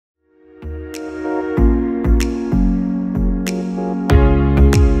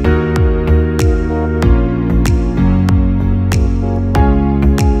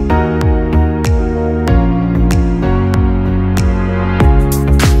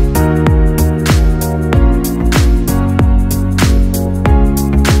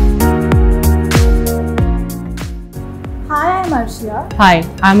Hi,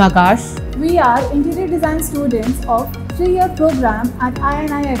 I'm Akash. We are interior design students of 3-year program at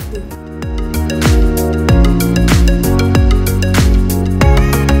INIFD.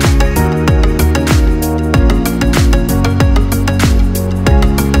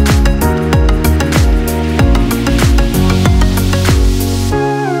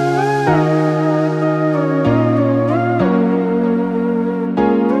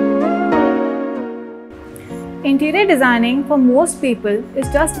 Interior designing for most people is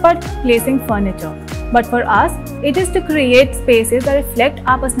just about placing furniture, but for us, it is to create spaces that reflect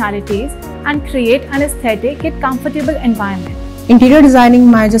our personalities and create an aesthetic yet comfortable environment. Interior designing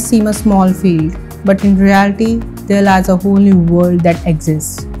might just seem a small field, but in reality, there lies a whole new world that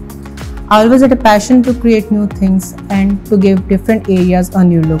exists. I always had a passion to create new things and to give different areas a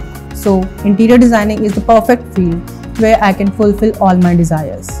new look. So, interior designing is the perfect field where I can fulfill all my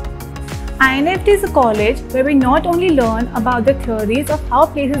desires. INIFD is a college where we not only learn about the theories of how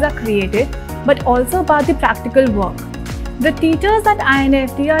places are created, but also about the practical work. The teachers at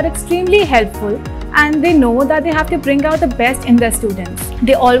INIFD are extremely helpful and they know that they have to bring out the best in their students.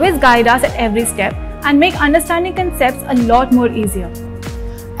 They always guide us at every step and make understanding concepts a lot more easier.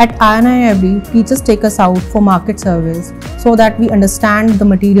 At INIFD, teachers take us out for market surveys so that we understand the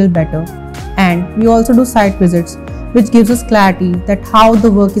material better. And we also do site visits, which gives us clarity that how the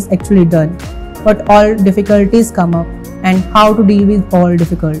work is actually done, what all difficulties come up, and how to deal with all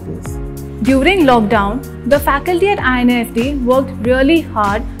difficulties. During lockdown, the faculty at INIFD worked really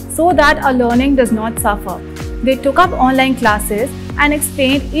hard so that our learning does not suffer. They took up online classes and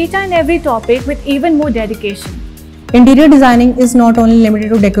explained each and every topic with even more dedication. Interior designing is not only limited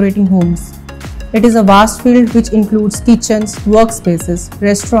to decorating homes. It is a vast field which includes kitchens, workspaces,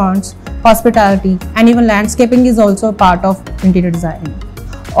 restaurants, hospitality, and even landscaping is also a part of interior designing.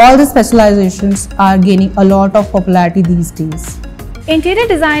 All these specializations are gaining a lot of popularity these days. Interior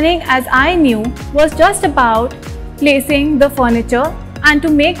designing, as I knew, was just about placing the furniture and to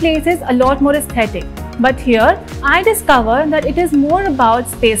make places a lot more aesthetic. But here, I discovered that it is more about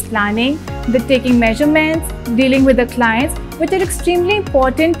space planning, the taking measurements, dealing with the clients, which are extremely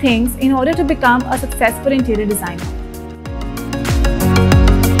important things in order to become a successful interior designer.